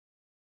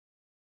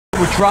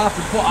were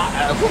dropping.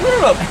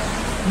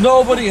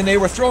 Nobody, and they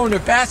were throwing their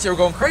bats. They were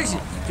going crazy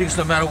because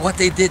no matter what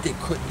they did, they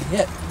couldn't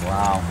hit.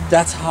 Wow.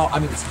 That's how. I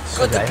mean, it's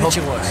good the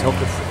pitching was.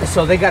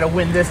 So they got to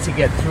win this to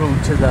get through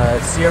to the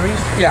series.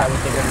 Yeah. What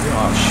they got to do?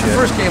 Oh shit! The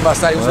first game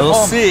last night was at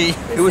home. See.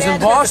 It was in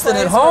Boston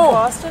at home.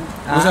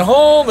 It was at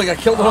home. They got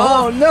killed at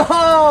home.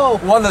 Oh no!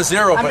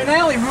 1-0. I mean, I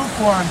only root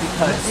for him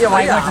because I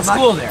went to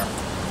school there.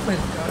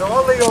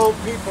 All the old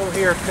people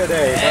here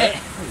today. Hey,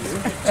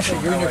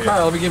 you're in your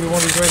car. Let me give you one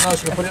of these right now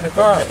so you can put it in the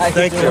car.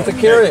 Thank you. You don't have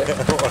to carry it.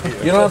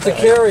 You don't have to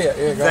carry it.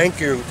 Here you go.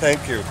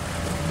 Thank you.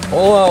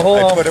 Hold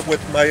on. I put it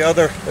with my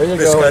other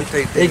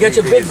Visconti. You got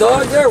your big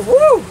dog there?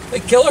 Woo!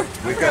 Big killer.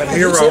 We got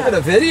Hero. He's in a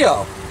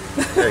video.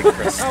 Hey,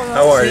 Chris.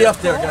 How are See you? up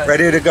there, guys.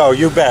 Ready to go,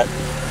 you bet.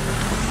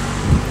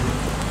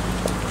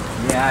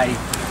 Yeah.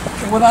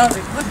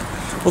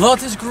 Without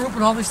this group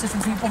and all these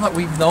different people that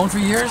we've known for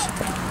years,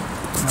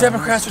 the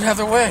Democrats would have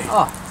their way.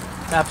 Oh,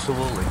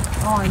 absolutely.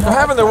 They're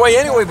having their way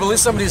anyway, but at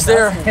least somebody's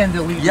there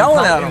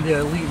yelling at them.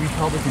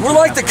 We're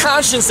like the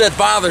conscience that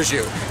bothers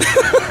you.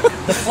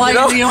 The fly in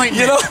the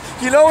ointment.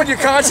 You know when your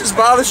conscience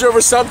bothers you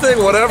over something,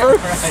 whatever?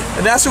 Right.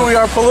 And that's who we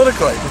are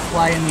politically. The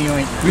fly in the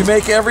ointment. We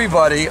make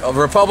everybody,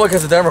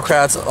 Republicans and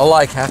Democrats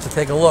alike, have to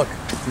take a look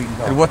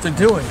at what they're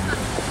doing.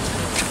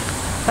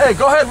 Hey,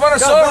 go ahead, run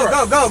us over.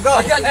 Go.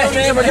 I got your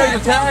name, I got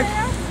your tag.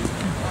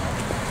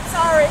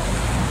 Sorry.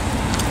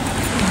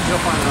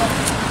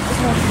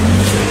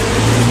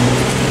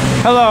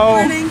 Hello.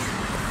 Morning.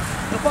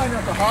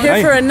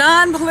 Here for a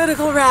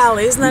non-political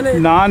rally, isn't that a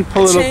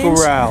non-political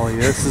rally?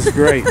 This is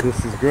great.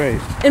 This is great.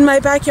 In my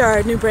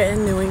backyard, New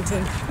Britain,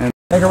 Newington. And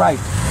take a right.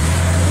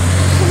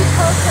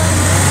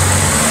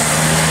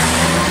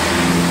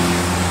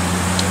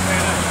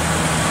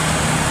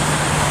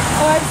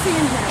 Oh, I've seen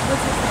him.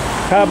 What's his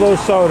name? Pablo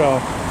Soto,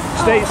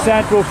 State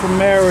Central from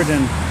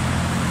Meriden.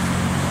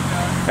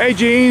 Hey,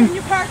 Gene. Can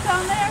you park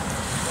down there?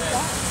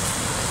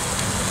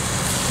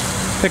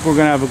 I think we're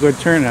gonna have a good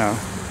turnout.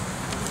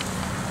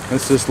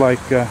 This is like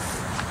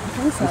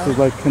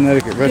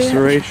Connecticut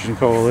Restoration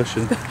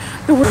Coalition. We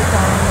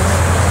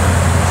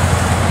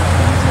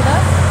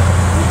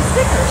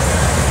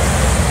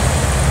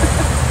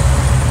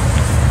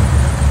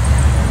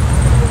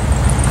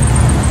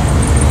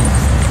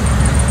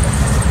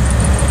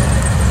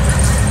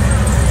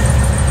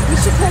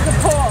should take a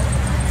poll.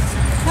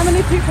 How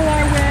many people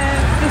are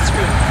with this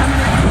group? How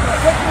many people? What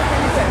group are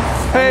you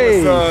with?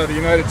 Hey. With the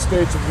United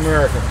States of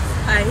America.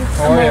 Hi,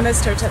 I'm Mona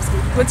Starchevsky.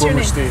 What's your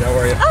name? Steve, how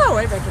are you? Oh,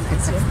 I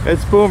recognize you.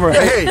 It's Boomer.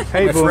 Hey,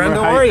 my Boomer. friend,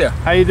 how are you?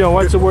 How you doing?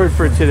 What's the word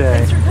for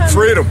today? Thanks for coming.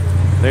 Freedom.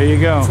 There you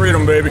go.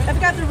 Freedom, baby.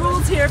 I've got the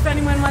rules here if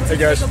anyone wants to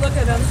take a look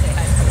at them.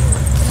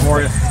 How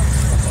are you?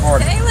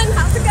 Kaylin,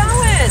 how's it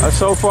going?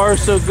 So far,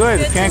 so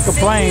good. Can't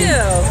complain.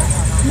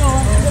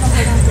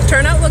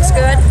 Turnout looks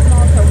good.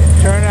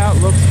 Turnout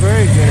looks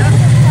very good.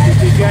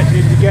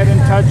 Did you get in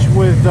touch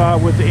with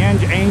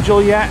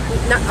Angel yet?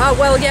 No,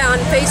 well, yeah, on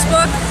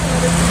Facebook.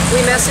 We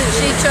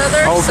messaged each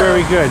other. Oh, so,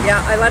 very good.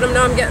 Yeah, I let him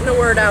know I'm getting the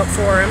word out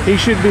for him. He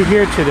should be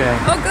here today.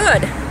 Oh,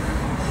 good.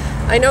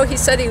 I know he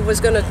said he was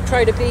going to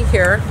try to be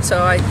here,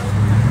 so I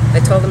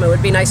told him it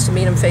would be nice to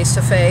meet him face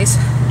to face.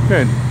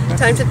 Good.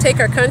 Time to take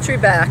our country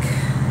back.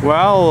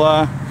 Well,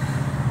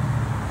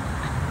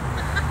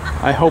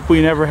 I hope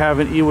we never have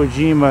an Iwo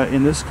Jima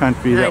in this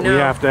country that we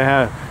have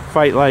to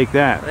fight like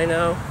that. I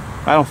know.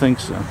 I don't think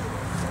so.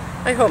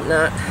 I hope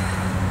not.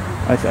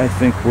 I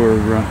think we're...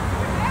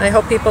 I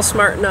hope people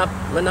smarten up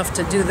enough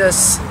to do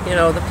this, you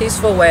know, the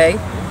peaceful way.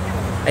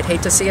 I'd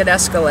hate to see it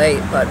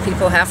escalate, but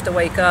people have to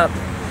wake up.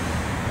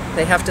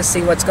 They have to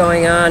see what's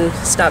going on,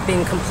 stop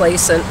being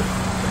complacent.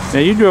 Now,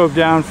 you drove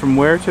down from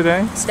where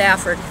today?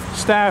 Stafford.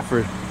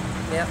 Stafford.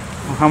 Yep.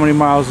 How many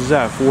miles is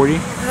that? 40?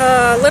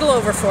 A little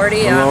over 40,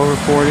 yeah. A little over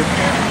 40?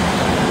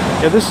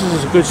 Yeah, this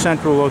is a good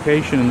central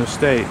location in the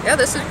state. Yeah,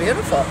 this is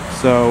beautiful.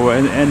 So,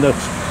 and the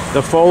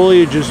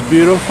foliage is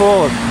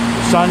beautiful.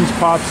 The sun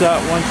pops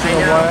out once in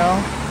a while.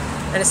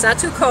 And it's not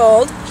too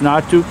cold. It's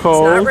not too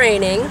cold. It's not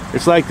raining.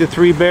 It's like the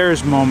Three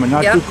Bears moment.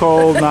 Not too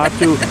cold, not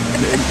too...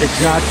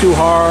 It's not too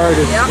hard.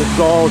 It's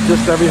all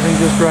just everything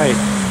just right.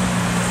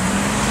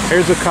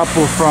 Here's a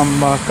couple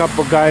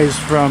guys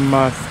from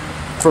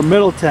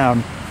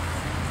Middletown.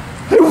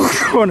 They were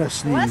going to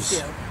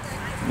sneeze.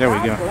 There we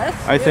go.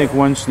 I think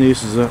one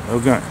sneeze is a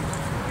good.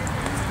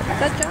 Is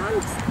that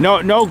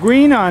John? No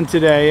green on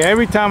today.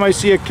 Every time I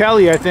see a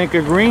Kelly, I think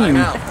of green. I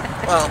know.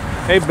 Well,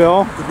 hey,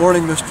 Bill. Good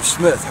morning, Mr.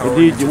 Smith. How are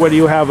you? What do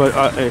you have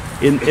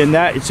in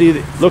that? It's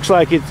either looks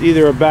like it's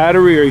either a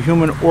battery or a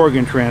human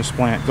organ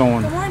transplant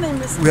going. Good morning,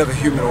 Mr. We have a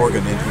human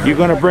organ in here.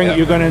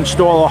 You're going to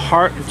install a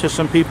heart to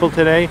some people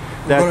today.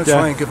 We're going to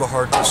try and give a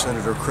heart to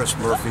Senator Chris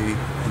Murphy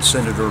and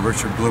Senator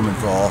Richard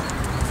Blumenthal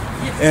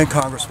and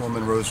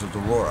Congresswoman Rosa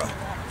DeLaura.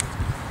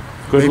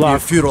 Good luck. Maybe a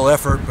futile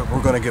effort, but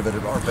we're going to give it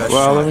our best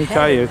Well, shot. let me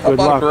tell you, How good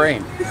about luck. a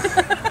brain?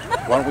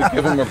 Why don't we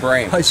give him a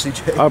brain? Hi,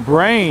 CJ. A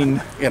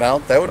brain. You know,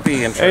 that would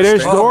be interesting. Hey,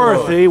 there's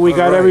Dorothy. We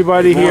got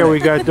everybody here. We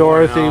got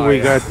Dorothy. We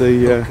got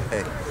the.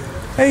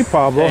 Hey,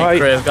 Pablo. Hey,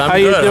 Chris. How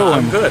you doing?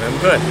 I'm good.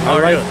 How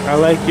are you? I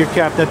like your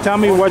cap. Now tell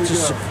me what's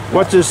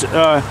this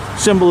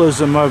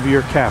symbolism of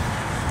your cap?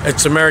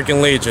 It's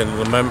American Legion,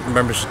 the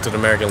membership to the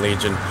American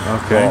Legion.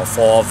 Okay.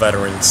 For all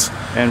veterans.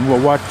 And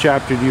what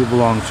chapter do you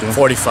belong to?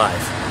 45.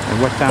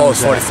 And what town is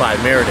that?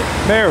 45, Meriden.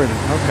 Meriden,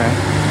 okay.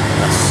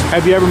 Yes.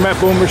 Have you ever met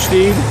Boomer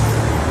Steve?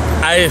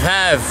 I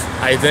have,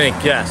 I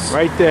think, yes.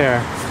 Right there.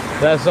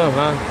 That's him,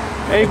 huh?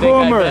 Hey,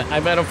 Boomer. I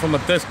met him from a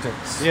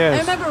distance. Yes. I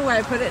remember where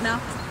I put it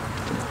now.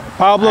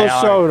 Pablo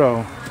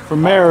Soto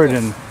from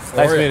Meriden.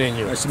 Nice meeting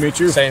you. Nice to meet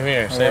you. Same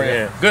here, same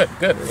here. Good.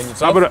 And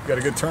yourself? Got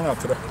a good turnout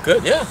today.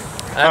 Good, yeah.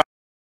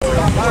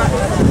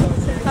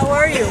 How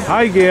are you?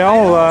 Hi,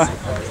 Gail.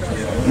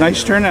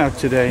 Nice turnout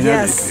today.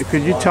 Yes. Now,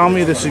 could you tell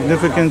me the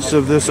significance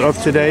of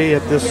today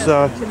at this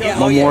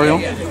memorial?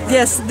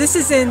 Yes, this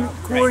is in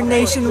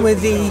coordination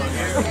with the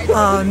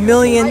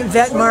Million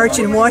Vet March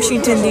in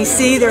Washington,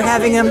 D.C. They're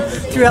having them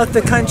throughout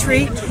the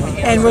country,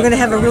 and we're going to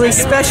have a really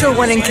special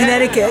one in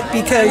Connecticut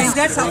because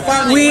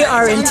we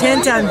are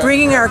intent on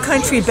bringing our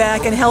country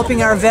back and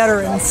helping our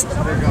veterans.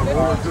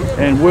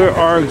 And where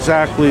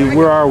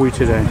are we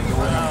today?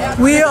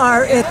 We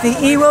are at the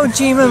Iwo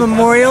Jima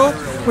Memorial,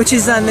 which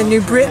is on the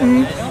New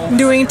Britain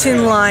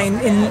Newington line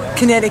in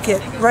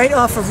Connecticut, right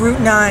off of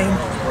Route 9.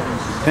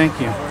 Thank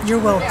you. You're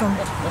welcome.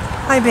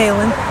 Hi,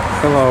 Balin.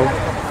 Hello.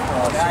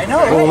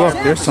 Oh, look,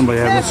 there's somebody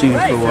I haven't seen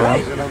for a while.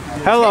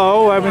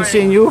 Hello, I haven't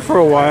seen you for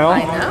a while.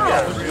 I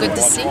know. Good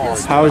to see you.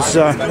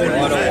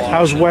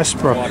 How's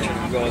Westbrook?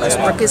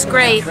 Westbrook is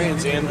great.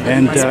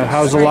 And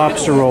how's the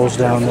lobster rolls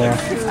down there? I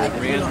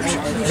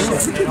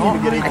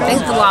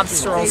think the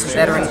lobster rolls are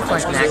better in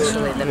Clinton,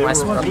 actually, than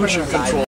Westbrook.